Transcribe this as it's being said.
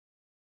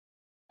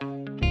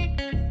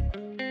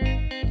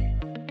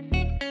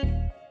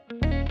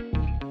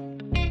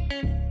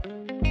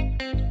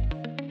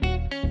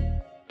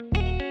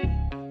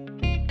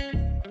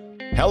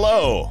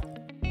Hello.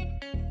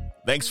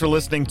 Thanks for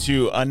listening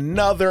to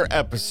another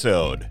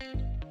episode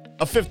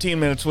of 15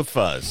 Minutes with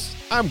Fuzz.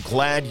 I'm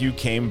glad you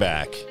came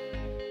back.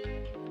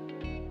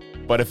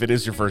 But if it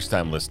is your first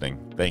time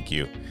listening, thank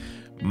you.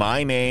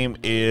 My name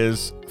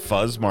is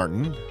Fuzz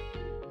Martin.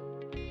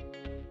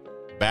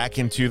 Back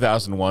in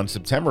 2001,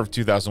 September of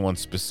 2001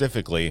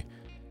 specifically,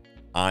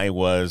 I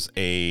was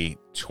a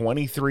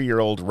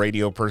 23-year-old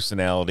radio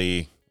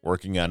personality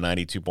working on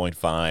 92.5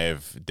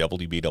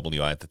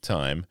 WBWI at the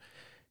time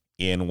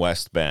in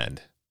West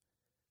Bend.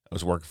 I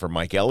was working for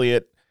Mike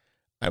Elliott.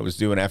 I was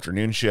doing an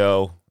afternoon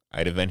show.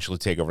 I'd eventually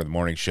take over the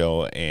morning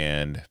show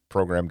and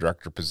program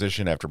director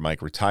position after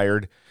Mike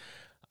retired.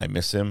 I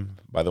miss him,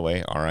 by the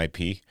way,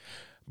 RIP.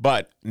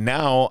 But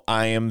now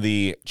I am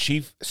the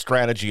Chief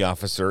Strategy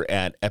Officer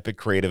at Epic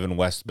Creative in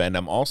West Bend.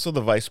 I'm also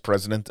the Vice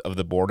President of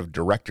the Board of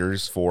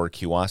Directors for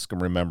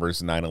Kewaskum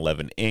Remembers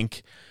 9/11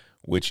 Inc.,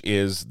 which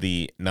is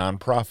the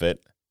nonprofit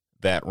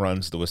that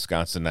runs the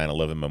Wisconsin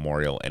 9/11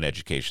 Memorial and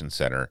Education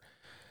Center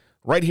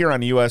right here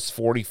on US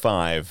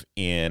 45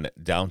 in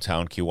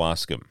downtown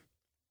Kewaskum.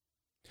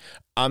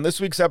 On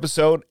this week's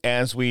episode,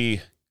 as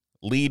we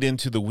lead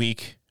into the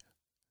week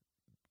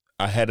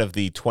ahead of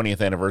the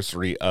 20th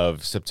anniversary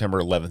of September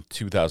 11th,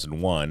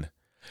 2001,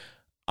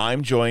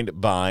 I'm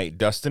joined by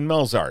Dustin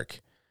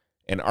Melzark,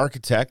 an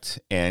architect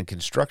and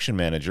construction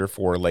manager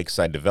for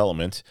Lakeside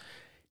Development.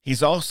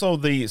 He's also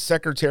the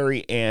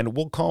secretary and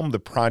we'll call him the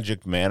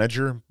project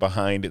manager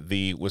behind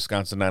the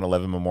Wisconsin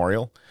 9/11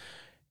 Memorial.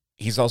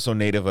 He's also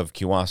native of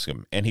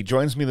Kewaskum, and he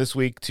joins me this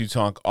week to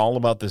talk all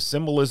about the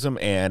symbolism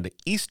and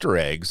Easter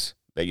eggs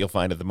that you'll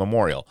find at the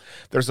memorial.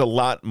 There's a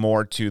lot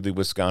more to the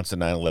Wisconsin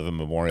 9/11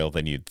 Memorial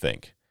than you'd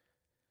think.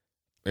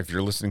 If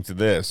you're listening to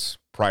this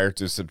prior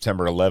to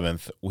September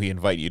 11th, we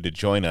invite you to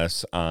join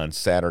us on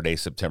Saturday,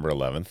 September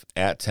 11th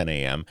at 10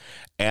 a.m.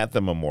 at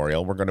the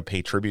memorial. We're going to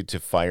pay tribute to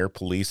fire,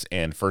 police,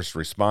 and first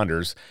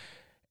responders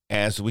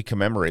as we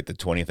commemorate the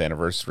 20th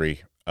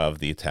anniversary of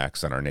the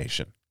attacks on our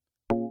nation.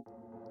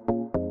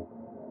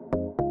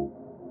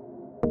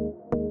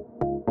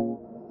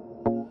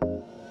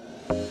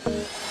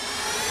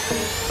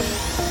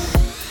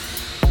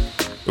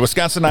 The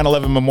Wisconsin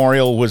 9/11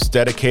 Memorial was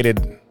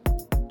dedicated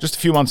just a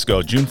few months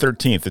ago, June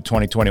 13th of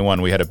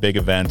 2021. We had a big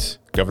event.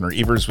 Governor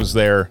Evers was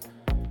there.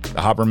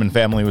 The Haberman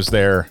family was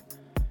there.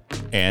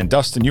 And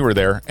Dustin, you were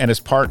there. And as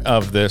part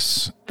of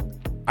this,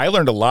 I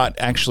learned a lot.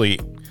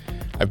 Actually,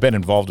 I've been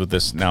involved with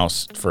this now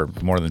for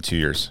more than 2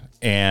 years.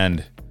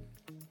 And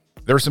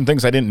there were some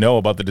things I didn't know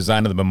about the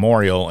design of the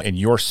memorial. And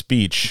your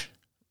speech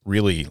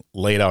really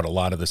laid out a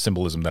lot of the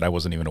symbolism that I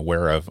wasn't even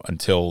aware of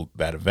until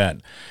that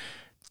event.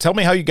 Tell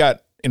me how you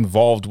got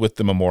involved with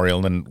the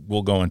memorial, and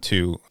we'll go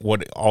into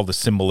what all the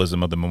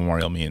symbolism of the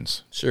memorial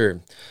means. Sure.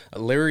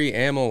 Larry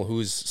Amel,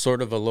 who's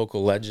sort of a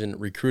local legend,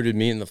 recruited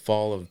me in the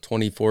fall of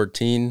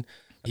 2014.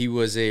 He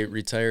was a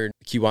retired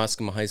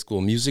Kewaskum High School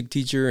music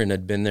teacher and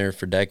had been there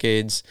for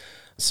decades.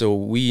 So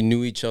we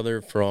knew each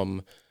other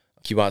from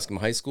Kewaskum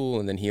High School,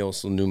 and then he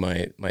also knew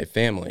my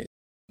family.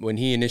 When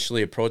he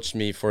initially approached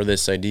me for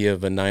this idea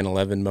of a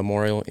 9/11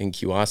 memorial in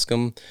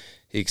Kewaskum,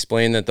 he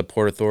explained that the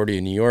Port Authority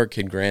of New York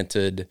had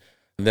granted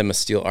them a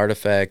steel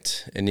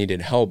artifact and needed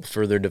help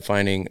further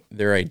defining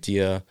their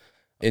idea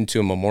into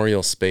a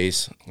memorial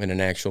space and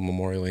an actual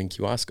memorial in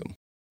Kewaskum.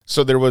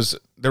 So there was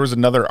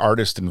another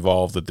artist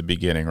involved at the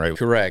beginning, right?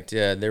 Correct.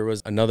 Yeah, there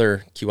was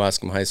another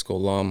Kewaskum High School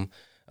alum,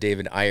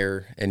 David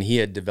Iyer, and he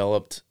had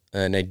developed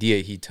an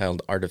idea he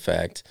titled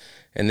Artifact.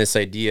 And this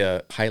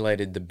idea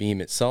highlighted the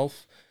beam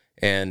itself,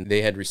 and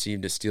they had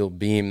received a steel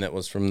beam that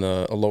was from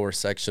a lower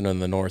section of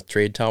the North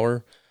Trade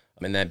Tower.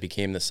 And that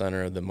became the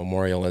center of the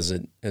memorial as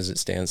it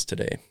stands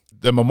today.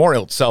 The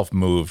memorial itself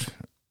moved,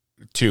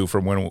 too,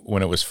 from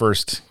when it was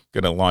first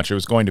going to launch. It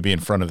was going to be in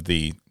front of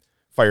the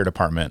fire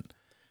department.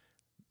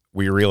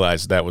 We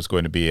realized that was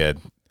going to be a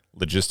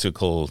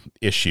logistical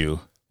issue.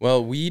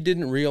 Well, we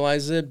didn't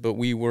realize it, but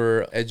we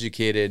were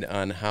educated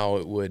on how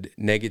it would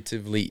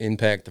negatively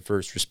impact the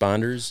first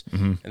responders.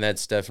 Mm-hmm. And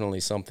that's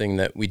definitely something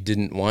that we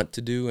didn't want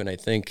to do. And I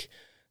think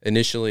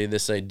initially,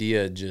 this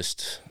idea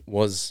just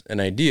was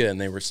an idea,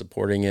 and they were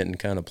supporting it and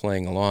kind of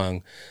playing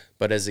along.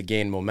 But as it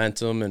gained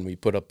momentum and we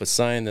put up a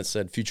sign that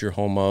said future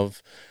home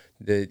of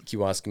the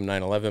Kewaskum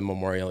 9/11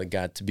 Memorial, it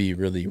got to be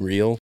really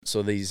real.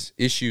 So these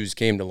issues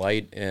came to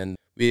light, and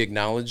we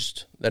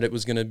acknowledged that it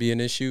was going to be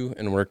an issue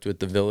and worked with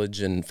the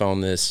village and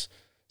found this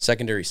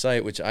secondary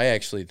site, which I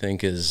actually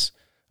think is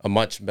a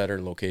much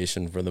better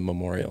location for the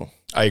memorial.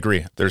 I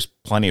agree. There's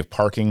plenty of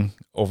parking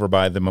over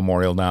by the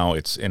memorial now.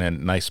 It's in a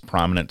nice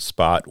prominent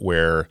spot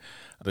where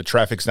the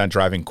traffic's not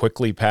driving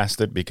quickly past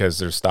it because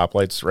there's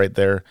stoplights right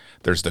there.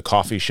 There's the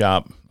coffee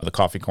shop, the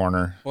coffee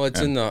corner. Well,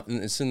 it's in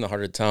the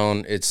heart of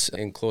town. It's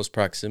in close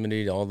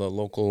proximity to all the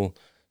local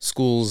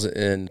schools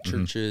and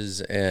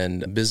churches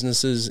and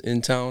businesses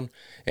in town.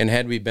 And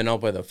had we been out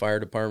by the fire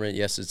department,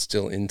 yes, it's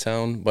still in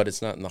town, but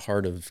it's not in the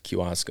heart of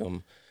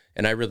Kewaskum.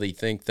 And I really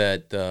think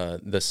that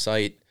the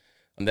site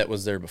that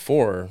was there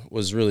before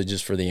was really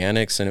just for the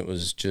annex, and it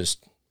was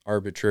just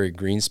arbitrary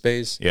green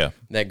space. Yeah.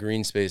 That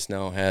green space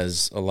now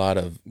has a lot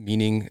of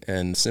meaning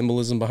and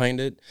symbolism behind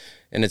it,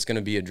 and it's going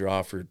to be a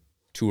draw for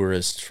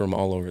tourists from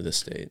all over the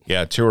state.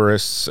 Yeah,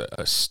 tourists,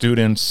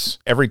 students.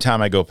 Every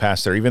time I go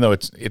past there, even though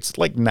it's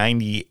like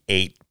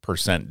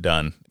 98%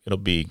 done, it'll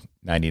be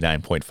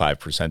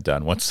 99.5%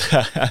 done once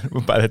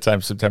by the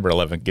time September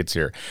 11th gets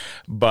here.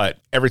 But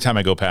every time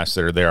I go past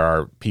there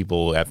are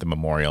people at the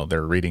memorial.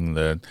 They're reading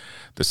the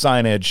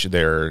signage.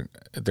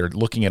 They're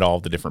looking at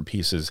all the different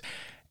pieces,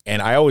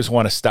 and I always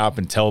want to stop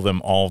and tell them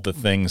all the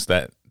things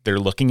that they're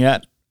looking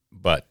at.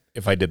 But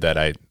if I did that,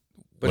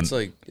 But it's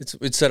like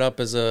it's set up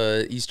as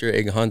a Easter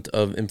egg hunt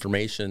of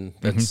information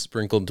that's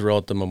sprinkled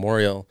throughout the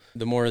memorial.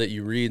 The more that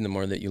you read, the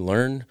more that you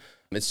learn.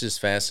 It's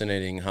just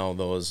fascinating how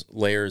those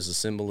layers of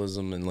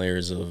symbolism and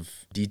layers of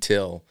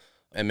detail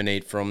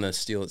emanate from the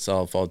steel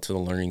itself out to the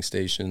learning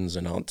stations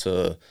and out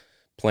to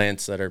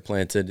plants that are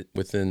planted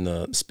within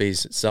the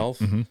space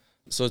itself.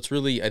 So it's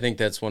really, I think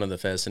that's one of the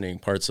fascinating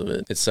parts of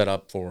it. It's set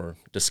up for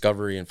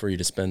discovery and for you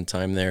to spend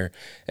time there.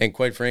 And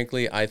quite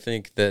frankly, I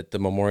think that the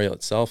memorial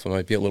itself, I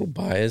might be a little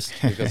biased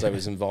because I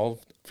was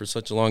involved for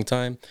such a long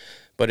time,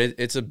 but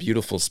it's a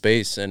beautiful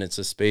space, and it's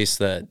a space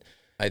that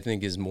I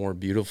think is more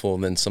beautiful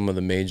than some of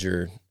the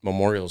major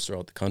memorials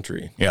throughout the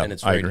country. Yeah, and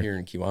it's I right agree. here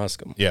in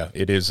Kewaskum. Yeah,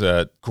 it is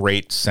a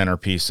great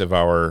centerpiece of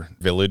our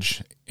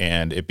village,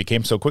 and it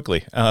became so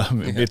quickly.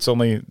 It's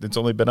only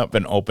been up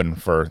and open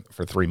for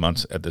 3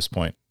 months at this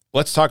point.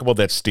 Let's talk about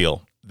that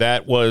steel.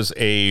 That was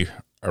a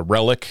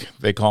relic,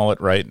 they call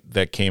it, right?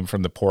 That came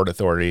from the Port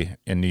Authority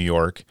in New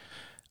York.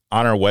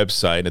 On our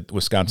website at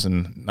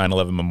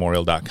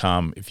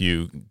Wisconsin911memorial.com, if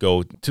you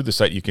go to the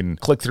site, you can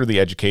click through the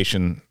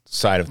education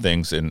side of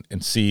things and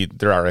see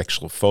there are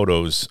actual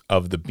photos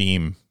of the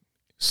beam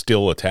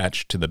still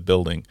attached to the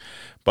building.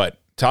 But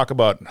talk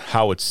about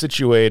how it's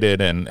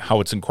situated and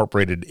how it's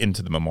incorporated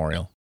into the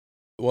memorial.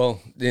 Well,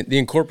 the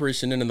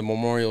incorporation into the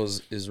memorial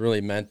is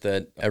really meant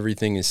that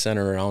everything is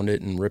centered around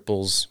it and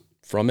ripples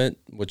from it,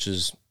 which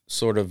is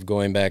sort of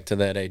going back to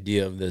that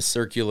idea of the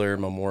circular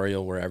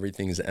memorial where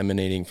everything is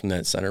emanating from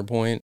that center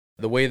point.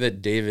 The way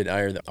that David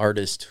Iyer, the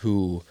artist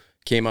who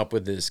came up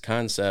with this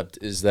concept,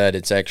 is that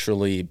it's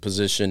actually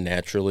positioned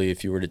naturally.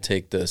 If you were to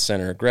take the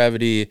center of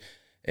gravity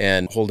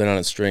and hold it on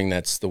a string,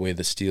 that's the way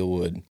the steel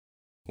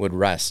would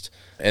rest.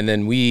 And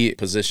then we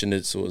positioned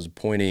it so it was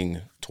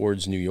pointing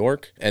towards New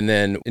York. And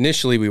then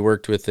initially we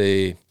worked with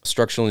a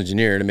structural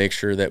engineer to make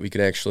sure that we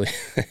could actually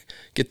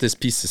get this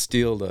piece of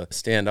steel to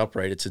stand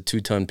upright. It's a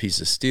 2-ton piece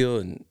of steel,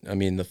 and I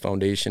mean the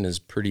foundation is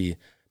pretty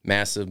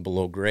massive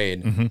below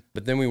grade.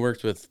 But then we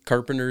worked with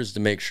carpenters to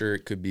make sure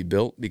it could be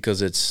built,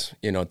 because it's,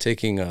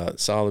 taking a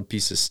solid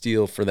piece of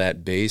steel for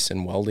that base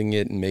and welding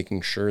it and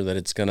making sure that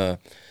it's going to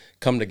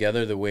come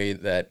together the way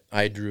that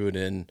I drew it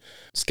in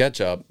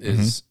SketchUp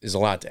is a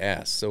lot to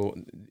ask. So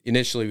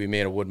initially we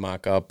made a wood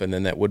mock-up, and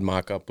then that wood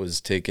mock-up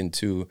was taken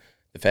to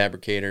the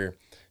fabricator,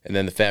 and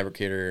then the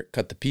fabricator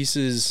cut the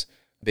pieces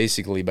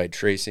basically by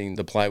tracing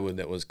the plywood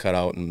that was cut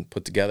out and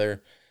put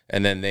together.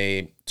 And then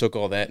they took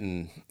all that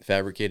and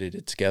fabricated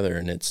it together.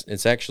 And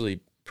it's actually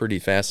pretty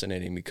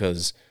fascinating,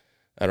 because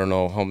I don't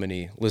know how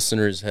many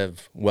listeners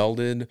have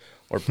welded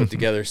or put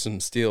together some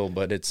steel,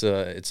 but it's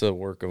a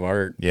work of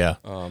art. Yeah.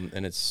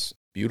 And it's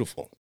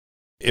beautiful.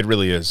 It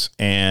really is.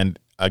 And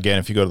again,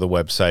 if you go to the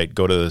website,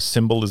 go to the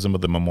Symbolism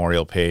of the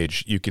Memorial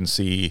page, you can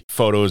see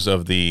photos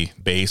of the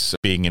base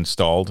being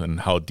installed and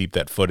how deep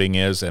that footing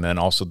is, and then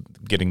also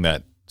getting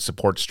that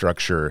support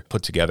structure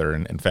put together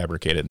and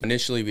fabricated.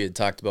 Initially, we had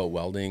talked about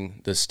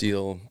welding the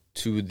steel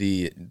to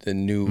the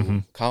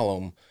new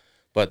column,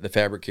 but the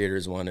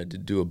fabricators wanted to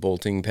do a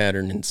bolting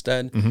pattern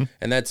instead.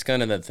 And that's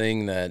kind of the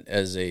thing that,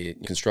 as a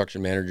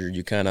construction manager,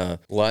 you kind of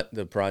let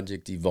the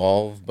project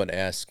evolve, but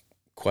ask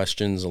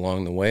questions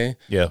along the way.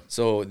 Yeah.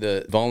 So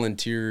the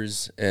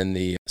volunteers and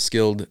the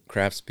skilled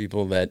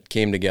craftspeople that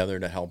came together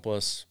to help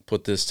us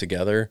put this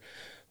together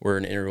were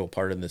an integral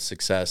part of the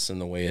success and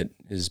the way it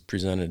is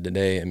presented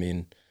today. I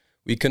mean,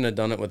 we couldn't have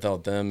done it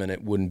without them, and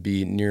it wouldn't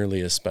be nearly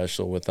as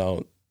special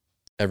without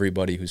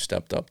everybody who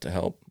stepped up to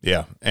help.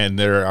 Yeah. And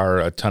there are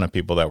a ton of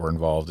people that were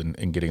involved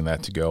in getting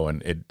that to go.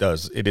 And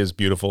it is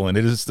beautiful. And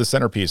it is the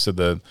centerpiece of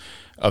the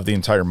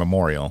entire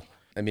memorial.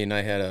 I mean,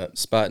 I had a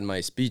spot in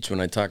my speech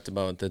when I talked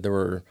about that there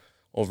were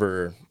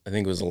over, I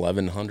think it was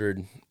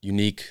 1,100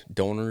 unique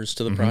donors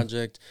to the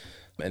project.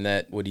 And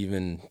that would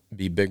even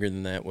be bigger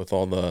than that with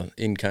all the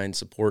in-kind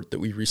support that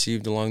we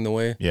received along the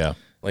way. Yeah.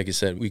 Like I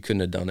said, we couldn't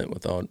have done it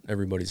without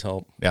everybody's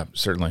help. Yeah,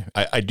 certainly.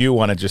 I do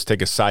want to just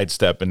take a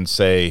sidestep and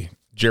say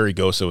Jerry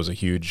Gosa was a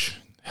huge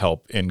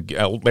help, and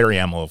Larry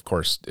Amel, of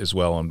course, as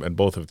well, and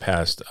both have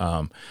passed.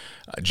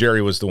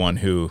 Jerry was the one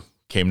who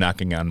came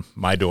knocking on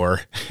my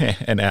door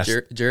and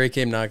asked. Jerry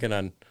came knocking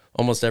on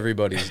almost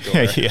everybody's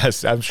door.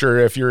 Yes, I'm sure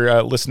if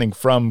you're listening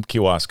from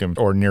Kewaskum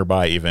or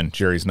nearby even,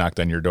 Jerry's knocked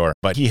on your door.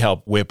 But he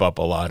helped whip up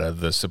a lot of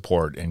the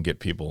support and get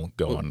people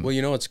going. Well,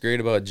 you know what's great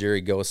about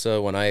Jerry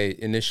Gosa? When I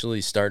initially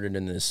started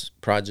in this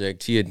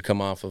project, he had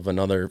come off of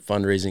another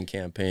fundraising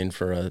campaign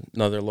for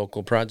another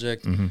local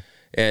project.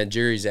 And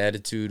Jerry's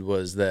attitude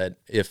was that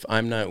if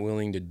I'm not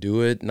willing to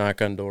do it,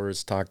 knock on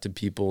doors, talk to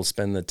people,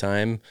 spend the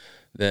time,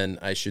 then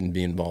I shouldn't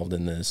be involved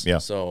in this. Yeah.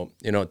 So,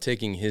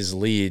 taking his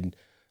lead,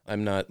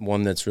 I'm not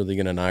one that's really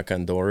going to knock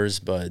on doors,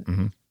 but,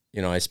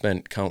 I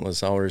spent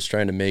countless hours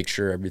trying to make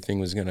sure everything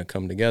was going to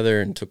come together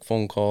and took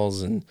phone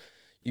calls. And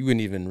you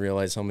wouldn't even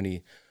realize how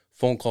many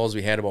phone calls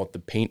we had about the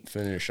paint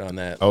finish on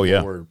that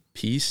lower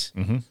piece.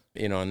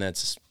 And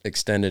that's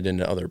extended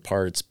into other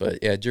parts. But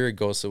yeah, Jerry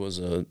Gosa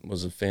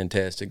was a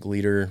fantastic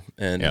leader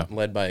and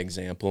led by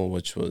example,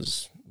 which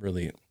was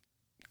really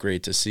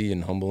great to see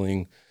and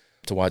humbling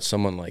to watch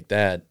someone like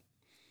that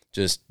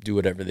just do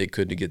whatever they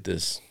could to get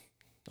this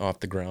off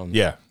the ground.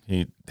 Yeah,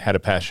 he had a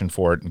passion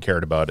for it and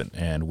cared about it,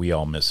 and we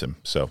all miss him.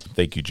 So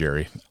thank you,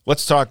 Jerry.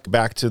 Let's talk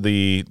back to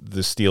the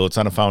steel. It's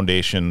on a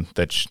foundation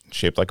that's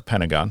shaped like a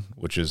pentagon,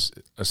 which is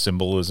a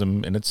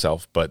symbolism in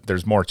itself, but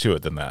there's more to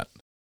it than that.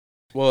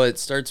 Well, it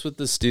starts with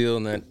the steel,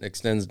 and that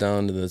extends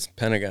down to this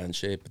pentagon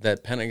shape.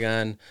 That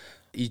pentagon,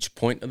 each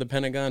point of the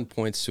pentagon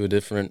points to a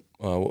different,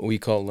 what we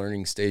call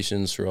learning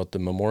stations throughout the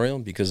memorial,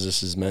 because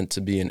this is meant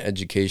to be an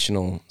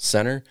educational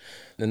center.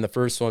 Then the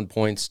first one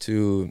points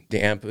to the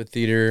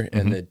amphitheater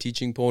and the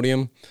teaching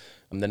podium.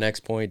 The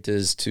next point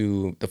is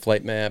to the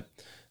flight map.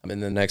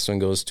 And the next one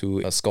goes to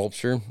a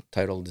sculpture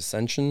titled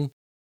Ascension.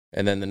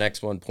 And then the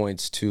next one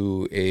points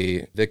to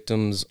a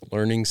victims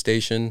learning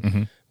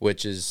station,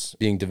 which is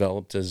being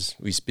developed as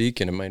we speak,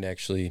 and it might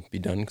actually be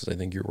done because I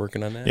think you're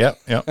working on that.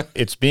 Yeah.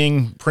 It's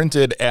being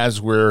printed as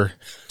we're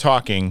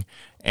talking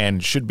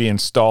and should be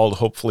installed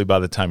hopefully by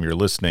the time you're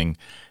listening,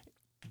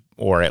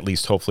 or at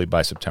least hopefully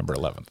by September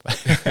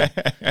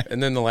 11th.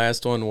 And then the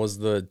last one was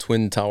the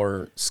Twin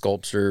Tower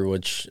sculpture,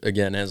 which,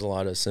 again, has a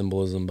lot of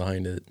symbolism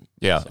behind it.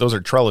 Yeah, those are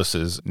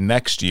trellises.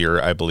 Next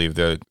year, I believe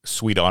the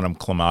sweet autumn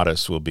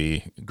clematis will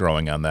be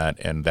growing on that,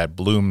 and that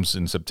blooms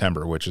in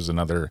September, which is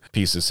another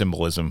piece of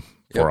symbolism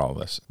for all of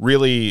this.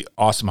 Really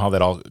awesome how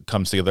that all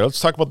comes together. Let's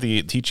talk about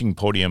the teaching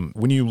podium.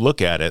 When you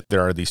look at it,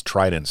 there are these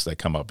tridents that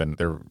come up, and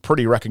they're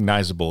pretty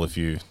recognizable if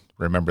you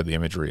remember the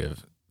imagery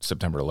of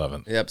September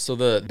 11th. Yep. So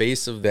the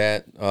base of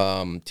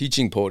that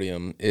teaching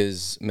podium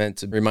is meant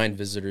to remind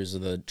visitors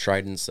of the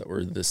tridents that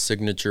were the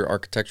signature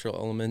architectural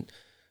element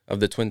of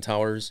the Twin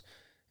Towers.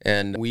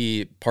 And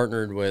we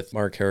partnered with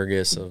Mark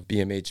Harrigus of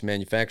BMH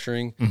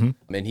Manufacturing,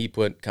 and he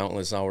put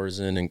countless hours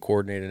in and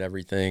coordinated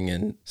everything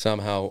and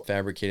somehow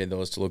fabricated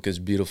those to look as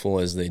beautiful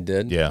as they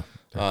did. Yeah.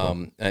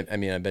 Cool. I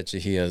bet you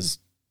he has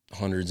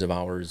hundreds of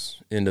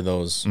hours into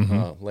those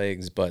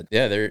legs, but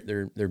yeah,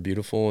 they're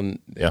beautiful, and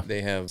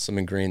they have some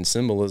ingrained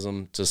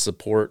symbolism to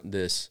support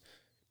this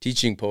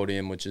teaching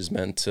podium, which is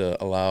meant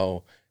to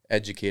allow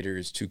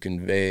educators to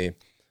convey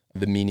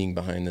the meaning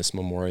behind this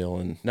memorial,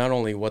 and not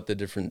only what the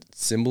different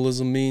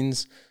symbolism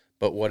means,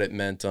 but what it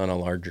meant on a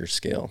larger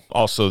scale.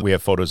 Also, we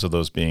have photos of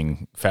those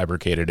being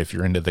fabricated. If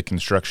you're into the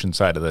construction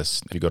side of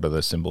this, if you go to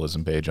the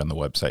symbolism page on the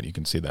website, you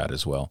can see that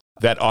as well.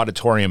 That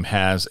auditorium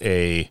has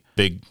a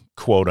big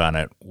quote on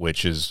it,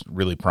 which is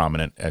really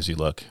prominent as you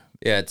look.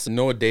 Yeah, it's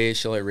 "No day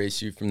shall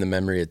erase you from the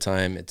memory of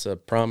time." It's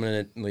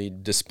prominently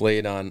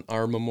displayed on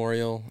our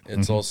memorial.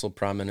 It's also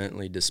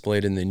prominently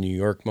displayed in the New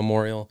York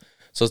Memorial.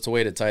 So it's a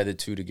way to tie the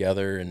two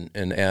together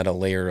and add a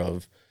layer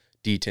of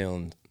detail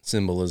and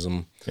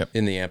symbolism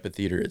in the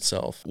amphitheater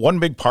itself. One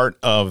big part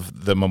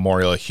of the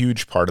memorial, a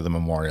huge part of the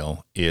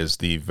memorial, is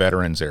the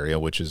veterans area,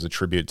 which is a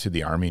tribute to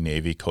the Army,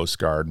 Navy, Coast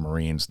Guard,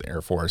 Marines, the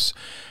Air Force,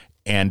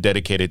 and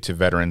dedicated to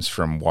veterans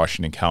from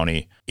Washington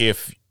County.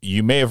 If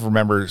you may have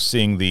remembered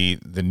seeing the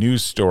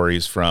news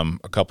stories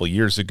from a couple of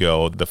years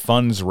ago, the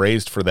funds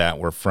raised for that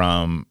were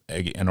from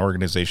an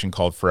organization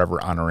called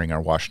Forever Honoring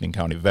Our Washington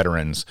County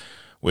Veterans,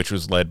 which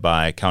was led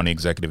by County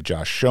Executive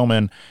Josh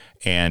Showman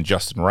and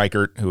Justin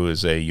Reichert, who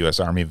is a U.S.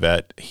 Army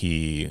vet.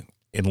 He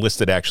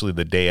enlisted actually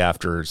the day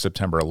after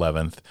September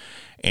 11th,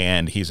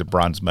 and he's a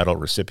bronze medal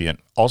recipient,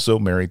 also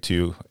married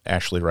to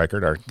Ashley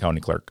Reichert, our county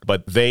clerk.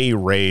 But they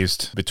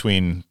raised,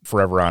 between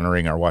Forever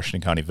Honoring Our Washington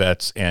County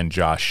Vets and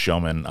Josh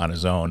Showman on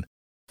his own,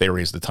 they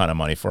raised a ton of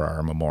money for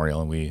our memorial,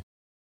 and we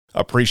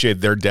appreciate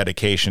their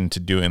dedication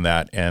to doing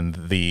that.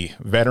 And the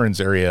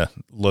veterans area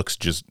looks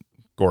just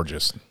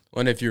gorgeous.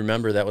 And if you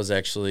remember, that was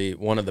actually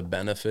one of the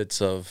benefits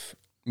of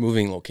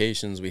moving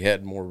locations. We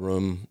had more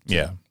room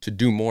to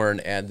do more and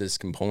add this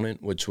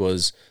component, which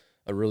was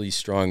a really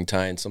strong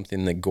tie and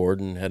something that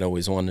Gordon had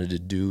always wanted to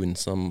do in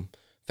some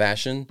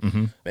fashion.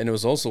 And it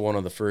was also one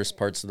of the first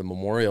parts of the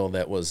memorial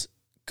that was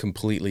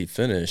completely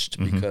finished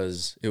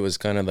because it was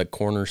kind of the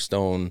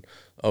cornerstone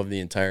of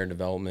the entire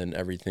development.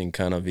 Everything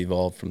kind of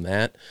evolved from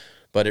that.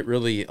 But it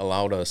really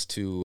allowed us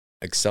to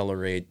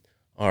accelerate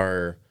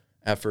our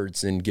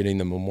efforts in getting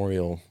the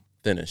memorial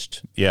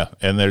finished. Yeah,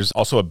 and there's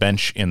also a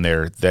bench in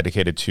there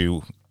dedicated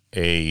to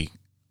a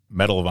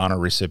Medal of Honor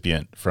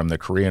recipient from the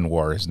Korean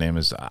War. His name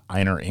is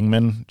Einar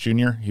Ingman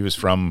Jr. He was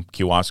from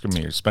Kewaskum.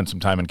 He spent some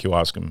time in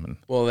Kewaskum.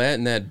 Well,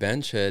 that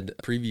bench had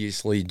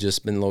previously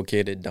just been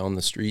located down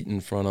the street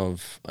in front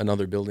of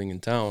another building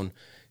in town.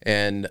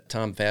 And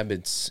Tom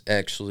Fabitz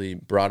actually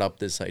brought up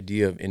this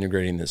idea of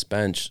integrating this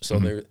bench. So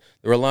there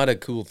were a lot of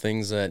cool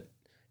things that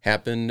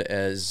happened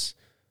as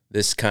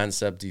this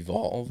concept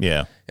evolved.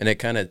 Yeah. And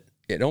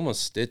it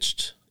almost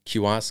stitched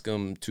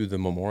Kewaskum to the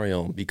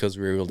memorial because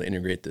we were able to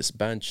integrate this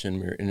bench and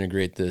we were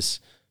integrate this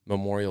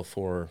memorial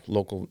for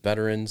local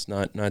veterans,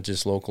 not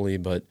just locally,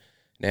 but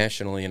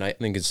nationally. And I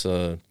think it's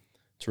a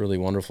really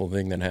wonderful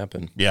thing that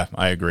happened. Yeah,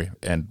 I agree.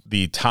 And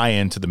the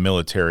tie-in to the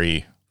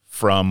military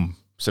from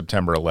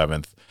September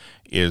 11th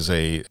is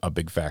a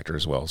big factor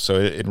as well. So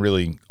it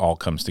really all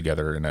comes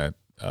together in a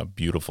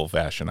beautiful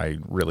fashion. I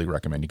really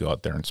recommend you go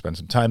out there and spend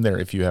some time there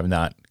if you have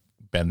not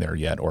been there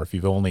yet, or if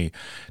you've only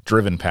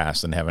driven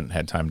past and haven't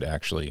had time to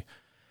actually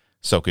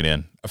soak it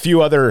in. A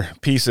few other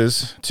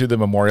pieces to the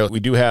memorial. We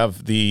do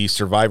have the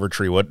survivor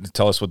tree.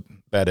 Tell us what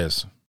that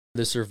is.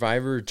 The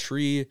survivor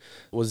tree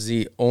was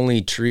the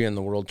only tree in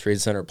the World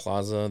Trade Center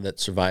Plaza that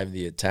survived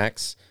the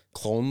attacks.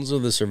 Clones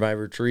of the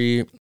survivor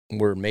tree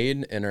were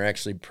made and are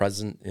actually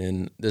present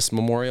in this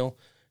memorial,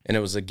 and it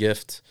was a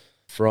gift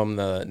from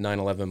the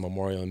 9/11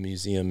 Memorial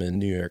Museum in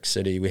New York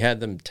City. We had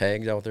them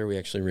tagged out there. We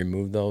actually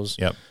removed those.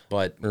 Yep.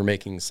 But we're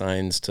making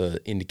signs to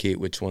indicate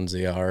which ones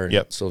they are,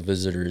 yep, so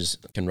visitors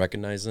can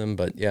recognize them.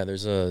 But yeah,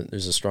 there's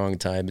a strong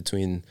tie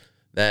between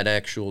that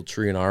actual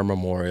tree in our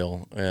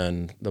memorial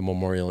and the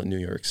memorial in New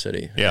York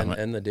City,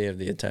 and the day of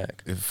the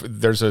attack.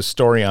 There's a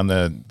story on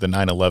the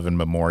 9/11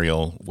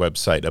 Memorial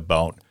website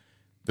about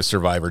the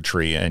survivor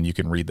tree, and you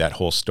can read that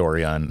whole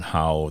story on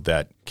how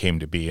that came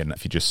to be. And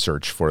if you just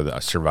search for the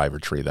survivor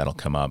tree, that'll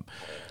come up.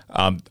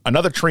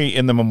 Another tree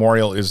in the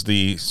memorial is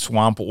the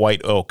swamp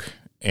white oak.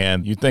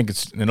 And you'd think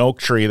it's an oak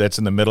tree that's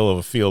in the middle of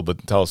a field,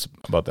 but tell us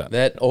about that.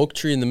 That oak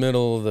tree in the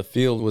middle of the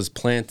field was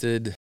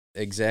planted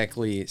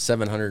exactly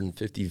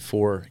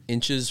 754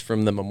 inches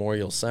from the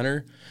Memorial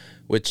Center,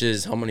 which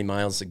is how many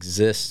miles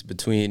exist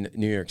between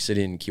New York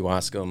City and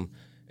Kewaskum.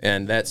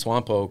 And that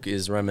swamp oak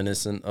is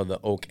reminiscent of the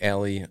Oak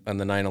Alley on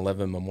the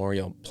 9/11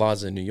 Memorial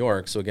Plaza in New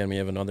York. So again, we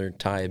have another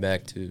tie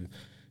back to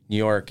New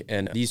York.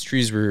 And these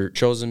trees were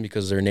chosen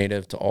because they're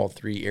native to all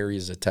three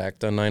areas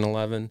attacked on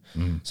 9/11.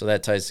 So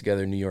that ties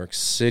together New York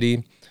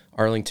City,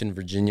 Arlington,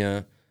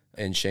 Virginia,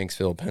 and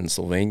Shanksville,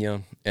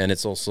 Pennsylvania. And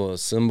it's also a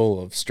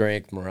symbol of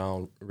strength,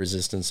 morale,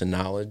 resistance, and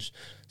knowledge.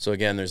 So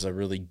again, there's a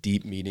really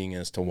deep meaning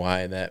as to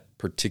why that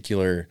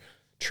particular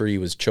tree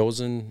was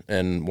chosen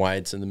and why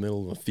it's in the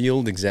middle of a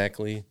field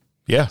exactly.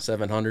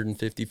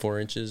 754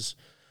 inches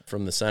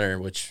from the center,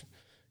 which,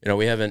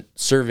 we haven't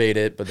surveyed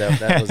it, but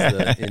that was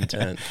the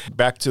intent.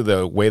 Back to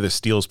the way the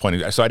steel is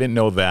pointing. So I didn't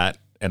know that,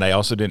 and I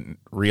also didn't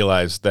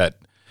realize that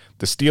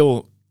the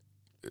steel,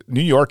 New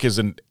York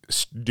isn't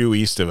due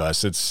east of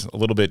us. It's a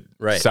little bit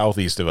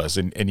southeast of us.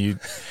 And you,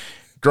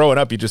 growing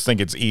up, you just think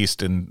it's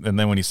east, and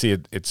then when you see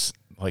it, it's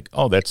like,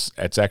 oh,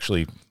 it's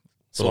actually...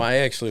 So I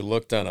actually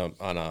looked on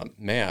a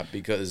map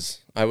because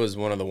I was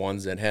one of the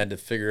ones that had to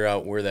figure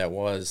out where that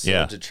was.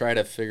 So to try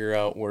to figure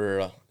out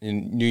where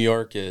in New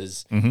York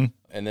is, and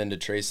then to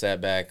trace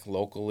that back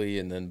locally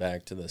and then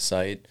back to the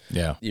site,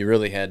 you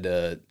really had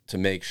to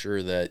make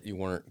sure that you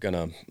weren't going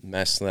to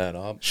mess that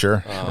up.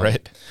 Sure,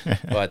 right.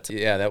 But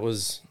yeah,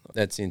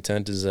 that's the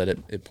intent, is that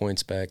it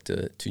points back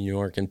to New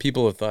York. And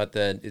people have thought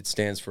that it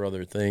stands for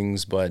other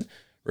things, but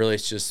really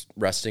it's just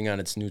resting on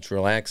its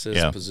neutral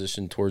axis,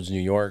 positioned towards New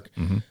York,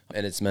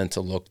 and it's meant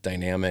to look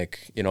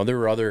dynamic. There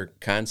were other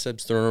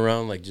concepts thrown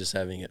around, like just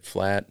having it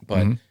flat,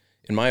 but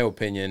in my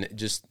opinion,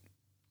 just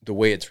the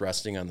way it's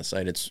resting on the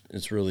site, it's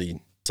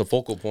a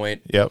focal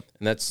point. Yep.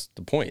 And that's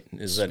the point,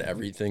 is that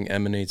everything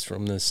emanates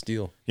from this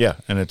steel. Yeah,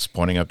 and it's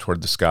pointing up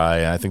toward the sky.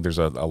 And I think there's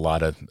a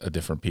lot of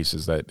different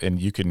pieces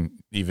and you can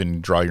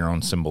even draw your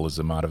own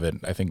symbolism out of it.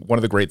 I think one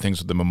of the great things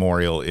with the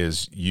memorial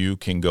is you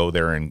can go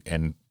there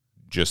and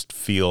just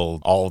feel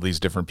all of these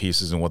different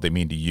pieces and what they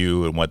mean to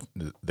you and what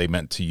they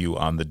meant to you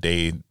on the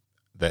day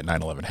that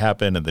 9/11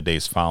 happened and the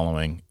days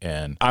following.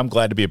 And I'm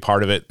glad to be a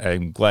part of it.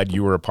 I'm glad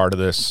you were a part of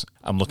this.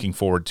 I'm looking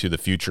forward to the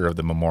future of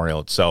the memorial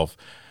itself.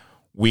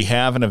 We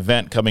have an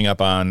event coming up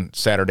on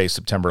Saturday,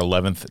 September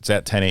 11th. It's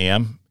at 10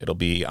 a.m. It'll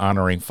be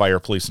honoring fire,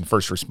 police, and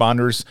first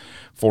responders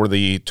for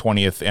the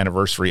 20th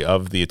anniversary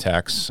of the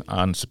attacks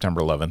on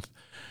September 11th.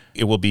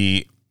 It will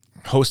be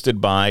hosted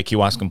by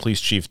Kewaskum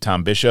Police Chief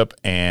Tom Bishop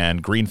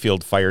and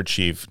Greenfield Fire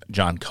Chief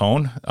John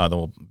Cohn.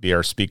 They'll be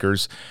our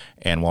speakers,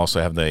 and we'll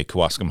also have the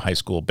Kewaskum High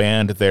School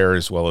Band there,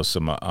 as well as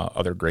some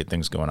other great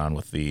things going on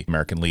with the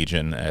American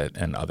Legion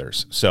and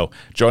others. So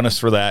join us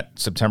for that,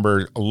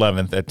 September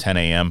 11th at 10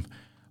 a.m.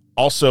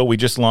 Also, we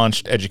just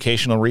launched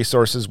educational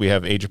resources. We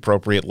have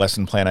age-appropriate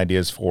lesson plan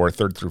ideas for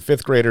 3rd through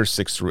 5th graders,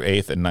 6th through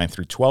 8th, and 9th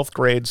through 12th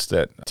grades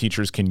that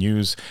teachers can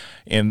use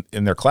in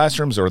their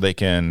classrooms, or they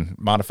can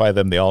modify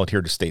them. They all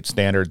adhere to state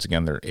standards.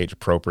 Again, they're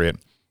age-appropriate,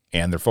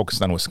 and they're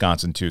focused on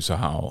Wisconsin, too, so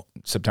how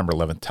September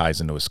 11th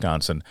ties into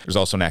Wisconsin. There's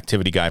also an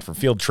activity guide for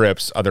field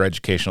trips, other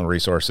educational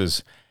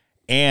resources.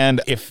 And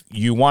if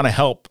you want to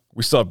help,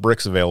 we still have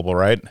bricks available,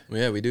 right?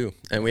 Yeah, we do.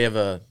 And we have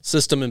a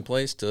system in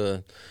place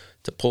to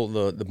pull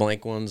the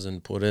blank ones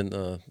and put in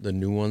the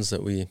new ones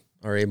that we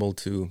are able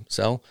to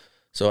sell.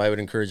 So I would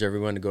encourage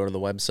everyone to go to the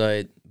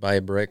website, buy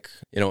a brick.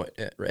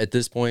 At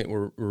this point,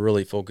 we're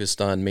really focused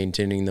on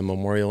maintaining the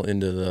memorial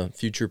into the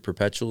future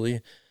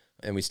perpetually,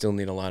 and we still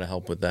need a lot of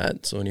help with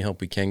that. So any help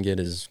we can get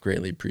is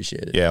greatly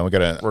appreciated. Yeah,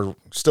 we're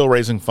still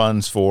raising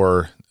funds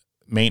for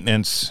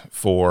maintenance,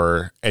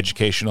 for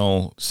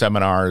educational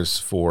seminars,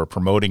 for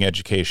promoting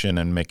education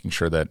and making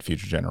sure that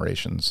future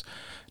generations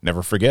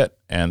never forget.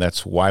 And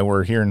that's why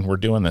we're here and we're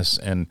doing this.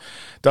 And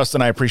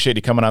Dustin, I appreciate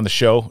you coming on the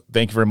show.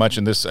 Thank you very much.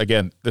 And this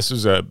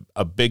is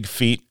a big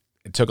feat.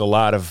 It took a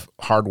lot of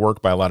hard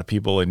work by a lot of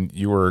people, and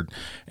you were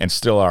and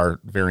still are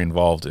very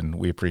involved, and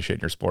we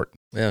appreciate your support.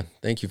 Yeah.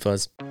 Thank you,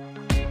 Fuzz.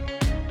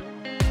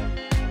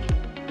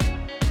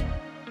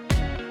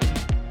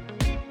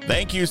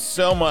 Thank you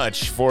so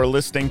much for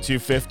listening to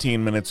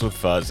 15 Minutes with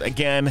Fuzz.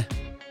 Again,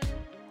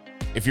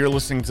 if you're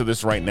listening to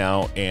this right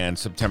now and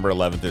September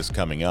 11th is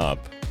coming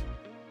up,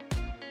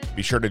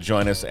 be sure to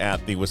join us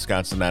at the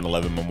Wisconsin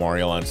 9/11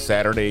 Memorial on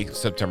Saturday,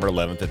 September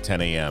 11th at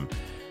 10 a.m.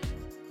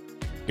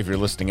 If you're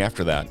listening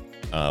after that,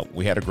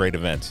 we had a great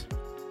event.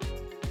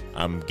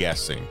 I'm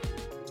guessing,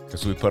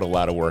 because we put a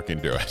lot of work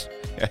into it.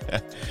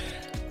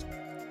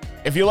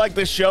 If you like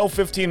this show,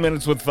 15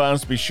 Minutes with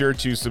Fuzz, be sure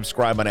to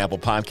subscribe on Apple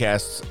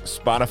Podcasts,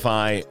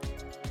 Spotify,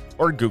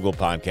 or Google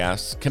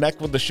Podcasts.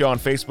 Connect with the show on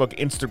Facebook,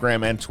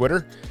 Instagram, and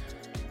Twitter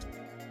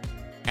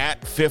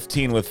at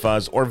 15 with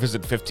Fuzz, or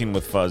visit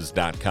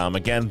 15withfuzz.com.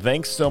 Again,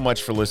 thanks so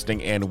much for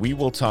listening, and we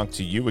will talk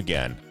to you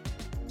again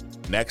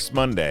next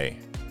Monday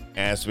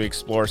as we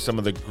explore some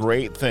of the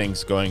great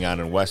things going on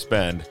in West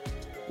Bend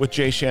with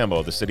Jay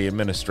Shambo, the city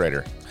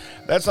administrator.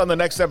 That's on the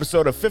next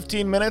episode of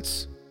 15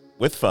 Minutes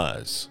with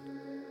Fuzz.